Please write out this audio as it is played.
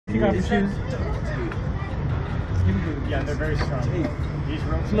You got the shoes? Yeah, they're very strong. These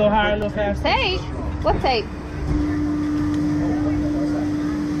ropes. A little higher, a little faster. Tape? What tape?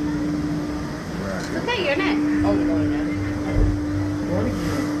 What tape? Your neck. Oh, you're going down.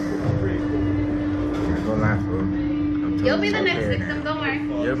 Go live, fool. You'll be the next victim, don't worry.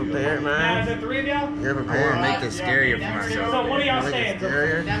 You're prepared, man? Now, is there 3 of y'all? You're prepared. I want to make this scarier for myself. So, what are y'all saying? I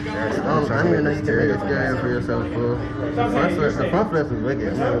don't even know you can make it scarier for yourself, fool. The front flip is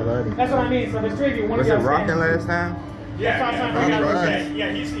wicked. That's what I mean. So, there's 3 of you. One Was of it y'all rocking standing. last time? Yeah,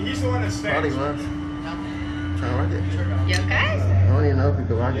 yeah, he's the one that's Probably standing. was. Trying to rock it. You okay? I don't even know if we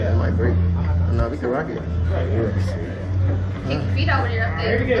can rock it. It might break. No, we can rock it. Keep your feet out when you're up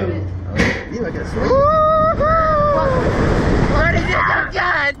there. Here we go. You look at sweet. Where did you go,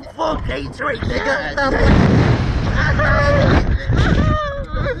 God? Fuck a drink, nigga.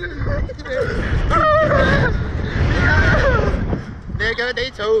 Nigga, they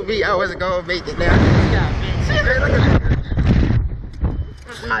told me I wasn't gonna make it now.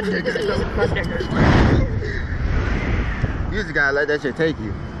 My nigga. You just gotta let that shit take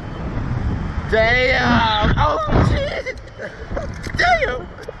you. Damn! Oh shit! Damn!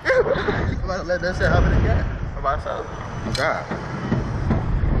 I'm about to let that shit happen again. By myself. Oh God.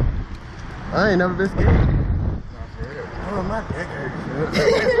 I ain't never been scared. Oh, my dick hurts.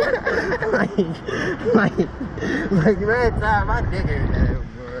 like red time, my dick hurts.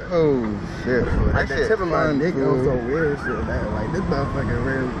 Oh shit. Like the tip of my dick on some weird shit, man. Like this motherfucker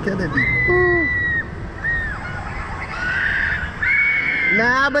real. Can it be?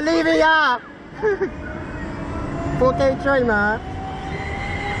 Nah, I believe in y'all. 4K Trey, man.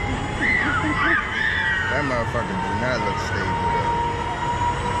 That motherfucker do not look stable though.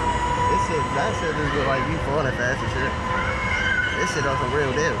 That shit just look like you falling fast and shit. This shit on some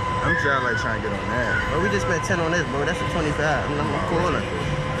real deal. I'm trying to get on that. Bro, we just spent 10 on this, bro. That's a 25. I'm cooling.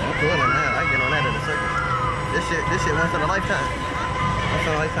 I'm cooling now. I get on that in a second. This shit once in a lifetime. Once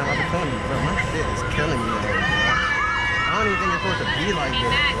in a lifetime opportunity, bro. My shit is killing me, man. I don't even think it's supposed to be like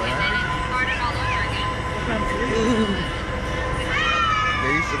this, bro.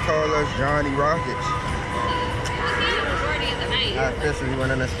 They used to call us Johnny Rockets. I officially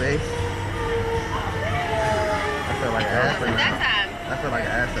went into space. I feel like an astronaut. I feel like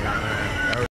an astronaut, man.